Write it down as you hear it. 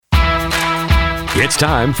It's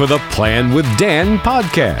time for the Plan with Dan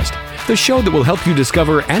podcast, the show that will help you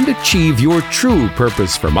discover and achieve your true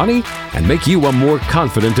purpose for money and make you a more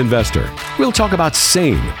confident investor. We'll talk about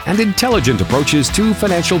sane and intelligent approaches to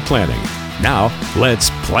financial planning. Now,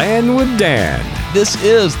 let's Plan with Dan. This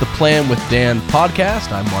is the Plan with Dan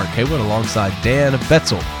podcast. I'm Mark Haywood alongside Dan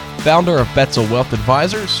Betzel, founder of Betzel Wealth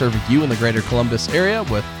Advisors, serving you in the greater Columbus area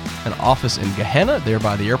with an office in Gehenna, there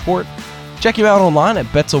by the airport. Check him out online at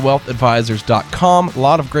BetzelWealthAdvisors.com. A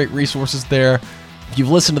lot of great resources there. If you've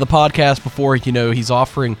listened to the podcast before, you know he's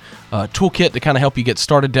offering a toolkit to kind of help you get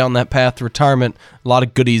started down that path to retirement. A lot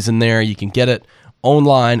of goodies in there. You can get it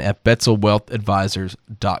online at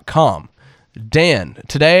BetzelWealthAdvisors.com. Dan,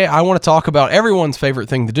 today I want to talk about everyone's favorite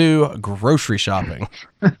thing to do, grocery shopping.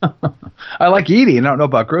 I like eating. I don't know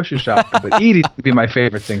about grocery shopping, but eating would be my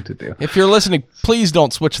favorite thing to do. If you're listening, please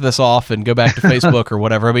don't switch this off and go back to Facebook or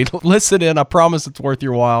whatever. I mean, listen in. I promise it's worth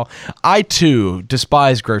your while. I, too,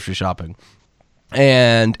 despise grocery shopping.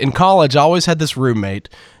 And in college, I always had this roommate,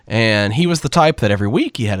 and he was the type that every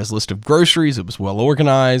week he had his list of groceries. It was well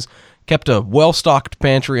organized, kept a well-stocked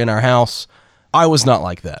pantry in our house. I was not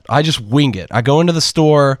like that. I just wing it. I go into the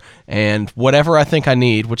store and whatever I think I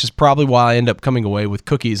need, which is probably why I end up coming away with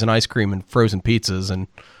cookies and ice cream and frozen pizzas and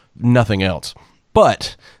nothing else.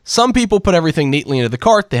 But some people put everything neatly into the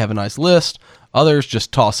cart. They have a nice list. Others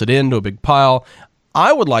just toss it into a big pile.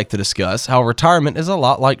 I would like to discuss how retirement is a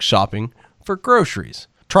lot like shopping for groceries.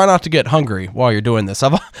 Try not to get hungry while you're doing this.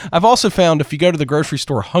 I've also found if you go to the grocery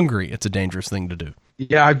store hungry, it's a dangerous thing to do.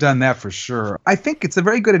 Yeah, I've done that for sure. I think it's a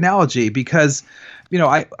very good analogy because, you know,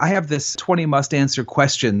 I have this 20 must-answer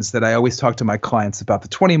questions that I always talk to my clients about, the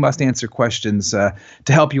 20 must-answer questions to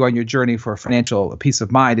help you on your journey for financial peace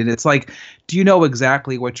of mind. And it's like, do you know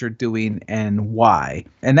exactly what you're doing and why?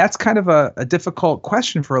 And that's kind of a difficult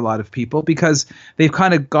question for a lot of people because they've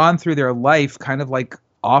kind of gone through their life kind of like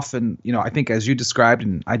often, you know, I think as you described,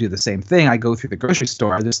 and I do the same thing, I go through the grocery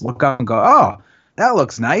store, I just look up and go, oh, that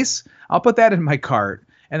looks nice. I'll put that in my cart.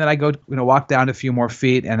 And then I go, walk down a few more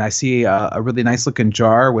feet and I see a really nice looking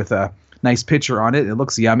jar with a nice picture on it. It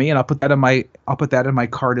looks yummy. And I'll put that in my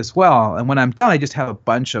cart as well. And when I'm done, I just have a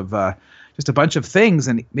bunch of things,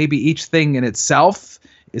 and maybe each thing in itself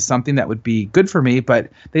is something that would be good for me, but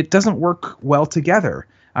it doesn't work well together.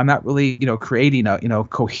 I'm not really, creating a,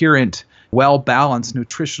 coherent, well-balanced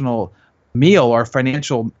nutritional meal or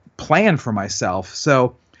financial plan for myself.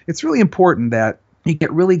 So it's really important that you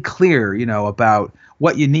get really clear, about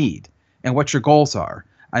what you need and what your goals are.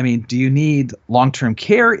 I mean, do you need long-term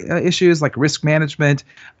care issues like risk management?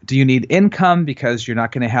 Do you need income because you're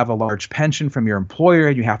not going to have a large pension from your employer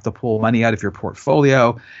and you have to pull money out of your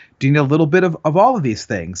portfolio? Do you need a little bit of all of these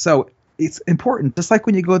things? So it's important, just like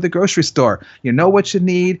when you go to the grocery store, you know what you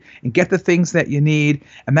need and get the things that you need,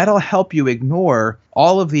 and that'll help you ignore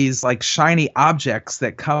all of these like shiny objects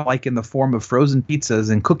that come like in the form of frozen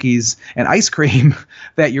pizzas and cookies and ice cream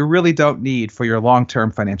that you really don't need for your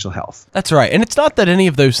long-term financial health. That's right. And it's not that any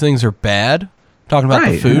of those things are bad. Talking about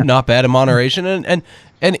the food, not bad in moderation.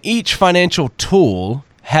 And each financial tool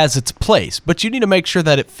has its place, but you need to make sure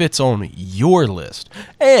that it fits on your list.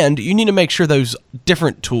 And you need to make sure those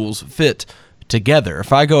different tools fit together.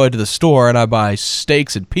 If I go into the store and I buy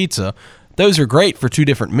steaks and pizza, those are great for two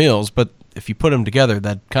different meals, but if you put them together,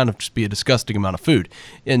 that'd kind of just be a disgusting amount of food.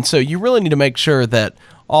 And so you really need to make sure that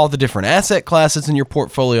all the different asset classes in your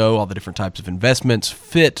portfolio, all the different types of investments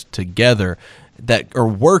fit together that are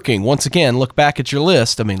working. Once again, look back at your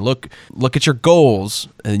list. I mean, look at your goals,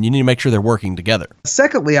 and you need to make sure they're working together.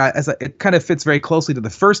 Secondly, it kind of fits very closely to the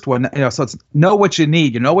first one. So it's know what you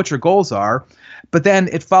need, know what your goals are, but then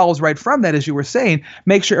it follows right from that, as you were saying,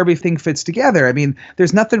 make sure everything fits together. I mean,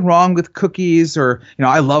 there's nothing wrong with cookies or,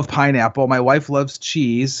 I love pineapple. My wife loves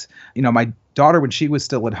cheese. My daughter, when she was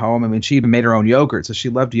still at home, I mean, she even made her own yogurt, so she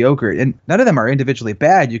loved yogurt. And none of them are individually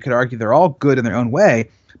bad. You could argue they're all good in their own way,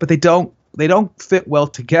 but they don't fit well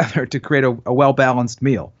together to create a well-balanced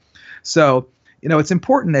meal. So, it's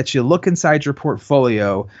important that you look inside your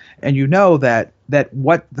portfolio and that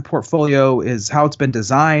what the portfolio is, how it's been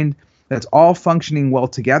designed, that it's all functioning well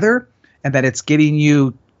together, and that it's getting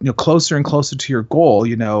you, closer and closer to your goal,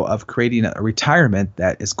 of creating a retirement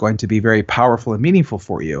that is going to be very powerful and meaningful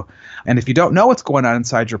for you. And if you don't know what's going on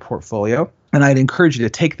inside your portfolio, and I'd encourage you to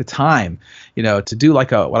take the time, to do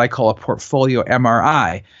like what I call a portfolio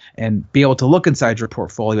MRI, and be able to look inside your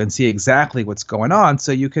portfolio and see exactly what's going on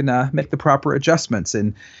so you can make the proper adjustments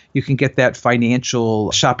and you can get that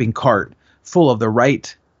financial shopping cart full of the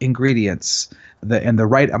right ingredients and the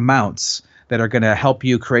right amounts that are going to help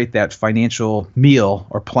you create that financial meal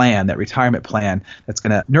or plan, that retirement plan that's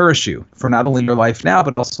going to nourish you for not only your life now,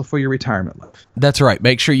 but also for your retirement life. That's right.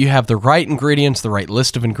 Make sure you have the right ingredients, the right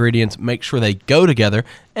list of ingredients. Make sure they go together,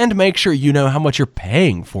 and make sure you know how much you're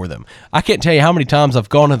paying for them. I can't tell you how many times I've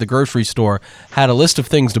gone to the grocery store, had a list of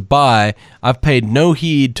things to buy, I've paid no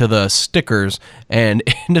heed to the stickers, and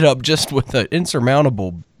ended up just with an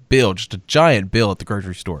insurmountable bill, just a giant bill at the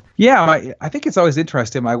grocery store. Yeah, I think it's always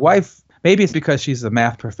interesting. My wife, maybe it's because she's a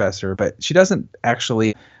math professor, but she doesn't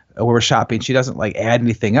actually, when we're shopping, she doesn't like add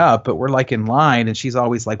anything up, but we're like in line and she's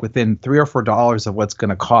always like within $3 or $4 of what's going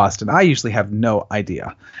to cost. And I usually have no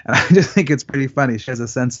idea. And I just think it's pretty funny. She has a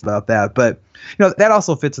sense about that. But, that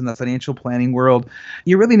also fits in the financial planning world.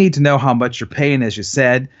 You really need to know how much you're paying, as you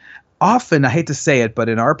said. Often, I hate to say it, but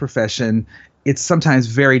in our profession, it's sometimes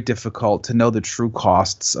very difficult to know the true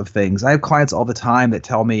costs of things. I have clients all the time that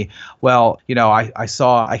tell me, well, I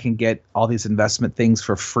saw I can get all these investment things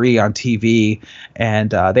for free on TV,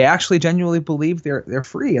 and they actually genuinely believe they're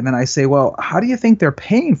free. And then I say, well, how do you think they're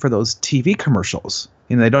paying for those TV commercials?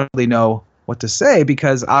 They don't really know what to say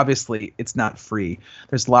because obviously it's not free.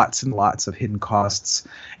 There's lots and lots of hidden costs.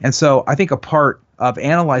 And so I think a part of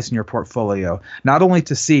analyzing your portfolio, not only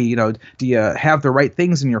to see, do you have the right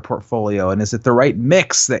things in your portfolio, and is it the right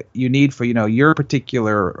mix that you need for, your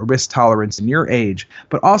particular risk tolerance and your age,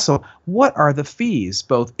 but also what are the fees,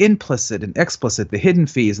 both implicit and explicit, the hidden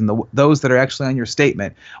fees and those that are actually on your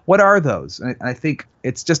statement. What are those? And I think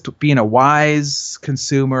it's just being a wise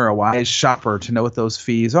consumer, a wise shopper to know what those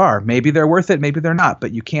fees are. Maybe they're worth it, maybe they're not,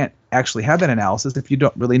 but you can't actually have that analysis if you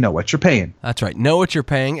don't really know what you're paying. That's right. Know what you're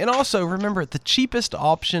paying. And also remember, the cheapest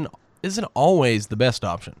option isn't always the best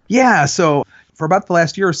option. Yeah. So for about the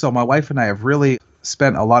last year or so, my wife and I have really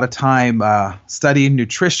spent a lot of time studying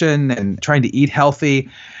nutrition and trying to eat healthy.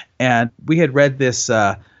 And we had read this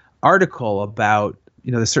article about,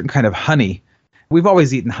 the certain kind of honey. We've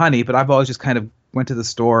always eaten honey, but I've always just kind of went to the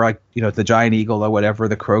store, like, at the Giant Eagle or whatever,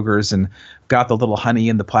 the Kroger's, and got the little honey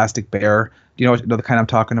in the plastic bear. Do you know the kind I'm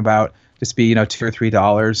talking about? Just be, $2 or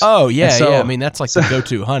 $3. Oh, yeah, yeah. I mean, that's like the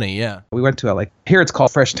go-to honey, yeah. We went to here it's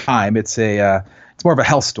called Fresh Thyme. It's it's more of a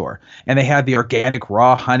health store. And they had the organic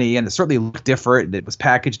raw honey, and it certainly looked different, and it was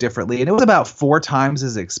packaged differently, and it was about 4 times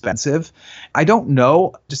as expensive. I don't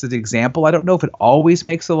know, just as an example, I don't know if it always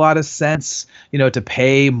makes a lot of sense, to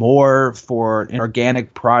pay more for an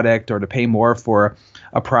organic product or to pay more for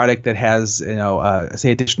a product that has,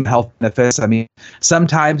 say, additional health benefits. I mean,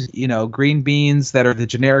 sometimes, green beans that are the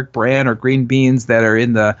generic brand or green beans that are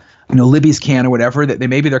in the, Libby's can or whatever, that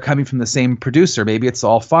maybe they're coming from the same producer. Maybe it's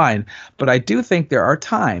all fine. But I do think there are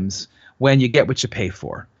times when you get what you pay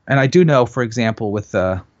for. And I do know, for example, with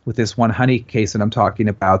this one honey case that I'm talking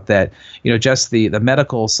about, that, just the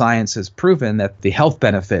medical science has proven that the health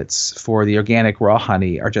benefits for the organic raw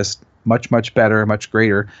honey are just much, much better, much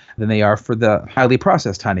greater than they are for the highly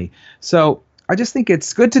processed honey. So I just think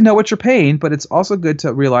it's good to know what you're paying, but it's also good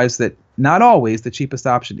to realize that not always the cheapest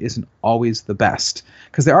option isn't always the best,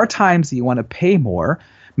 because there are times that you want to pay more.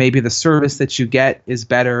 Maybe the service that you get is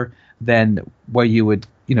better than what you would,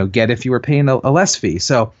 get if you were paying a less fee.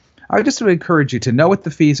 So I just would encourage you to know what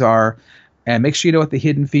the fees are, and make sure you know what the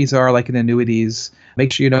hidden fees are, like in annuities.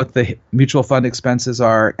 Make sure you know what the mutual fund expenses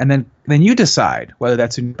are, and then you decide whether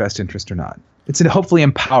that's in your best interest or not. It's hopefully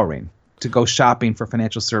empowering to go shopping for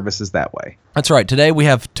financial services that way. That's right. Today we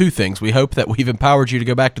have 2 things. We hope that we've empowered you to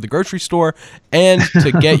go back to the grocery store and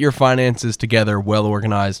to get your finances together well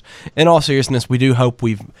organized. In all seriousness, we do hope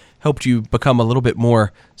we've helped you become a little bit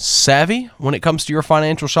more savvy when it comes to your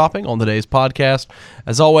financial shopping on today's podcast.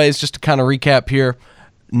 As always, just to kind of recap here,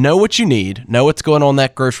 know what you need, know what's going on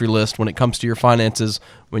that grocery list when it comes to your finances,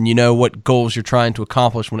 when you know what goals you're trying to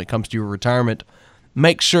accomplish when it comes to your retirement.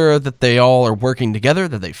 Make sure that they all are working together,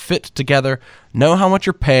 that they fit together, know how much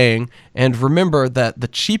you're paying, and remember that the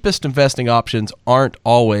cheapest investing options aren't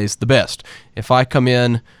always the best. If I come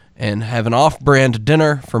in and have an off-brand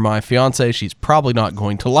dinner for my fiance, she's probably not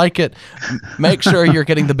going to like it. Make sure you're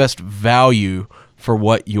getting the best value for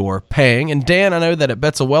what you're paying. And Dan, I know that at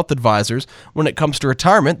Betzel Wealth Advisors, when it comes to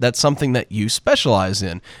retirement, that's something that you specialize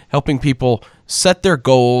in, helping people set their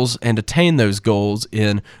goals and attain those goals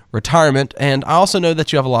in retirement. And I also know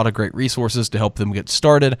that you have a lot of great resources to help them get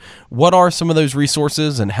started. What are some of those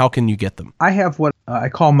resources and how can you get them? I have what I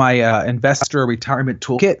call my Investor Retirement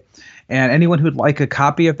Toolkit. And anyone who'd like a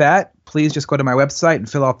copy of that, please just go to my website and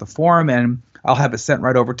fill out the form, and I'll have it sent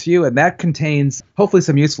right over to you. And that contains hopefully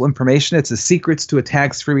some useful information. It's a Secrets to a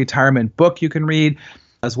Tax-Free Retirement book you can read.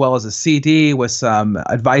 as well as a CD with some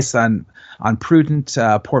advice on prudent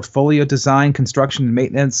portfolio design, construction, and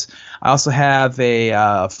maintenance. I also have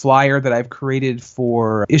a flyer that I've created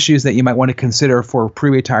for issues that you might want to consider for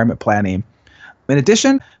pre-retirement planning. In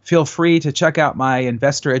addition, feel free to check out my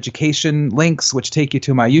investor education links, which take you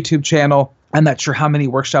to my YouTube channel. I'm not sure how many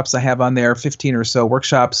workshops I have on there, 15 or so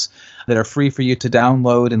workshops that are free for you to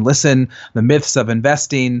download and listen. The myths of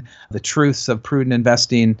investing, the truths of prudent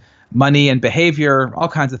investing, money and behavior, all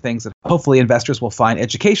kinds of things that hopefully investors will find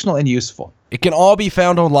educational and useful. It can all be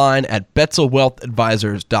found online at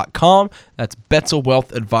BetzelWealthAdvisors.com. That's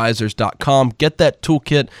BetzelWealthAdvisors.com. Get that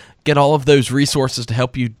toolkit, get all of those resources to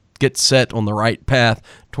help you get set on the right path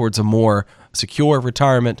towards a more secure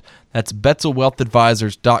retirement. That's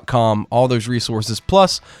BetzelWealthAdvisors.com. All those resources,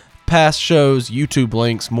 plus past shows, YouTube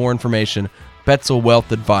links, more information,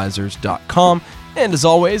 BetzelWealthAdvisors.com. And as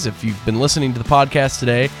always, if you've been listening to the podcast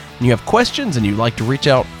today and you have questions and you'd like to reach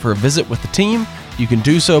out for a visit with the team, you can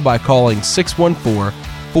do so by calling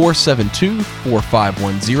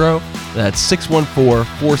 614-472-4510. That's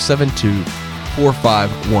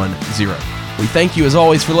 614-472-4510. We thank you as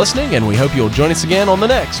always for listening, and we hope you'll join us again on the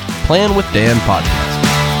next Plan with Dan podcast.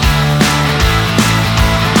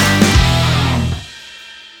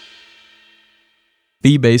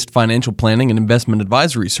 Fee-based financial planning and investment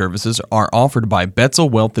advisory services are offered by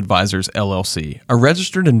Betzel Wealth Advisors, LLC, a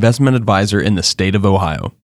registered investment advisor in the state of Ohio.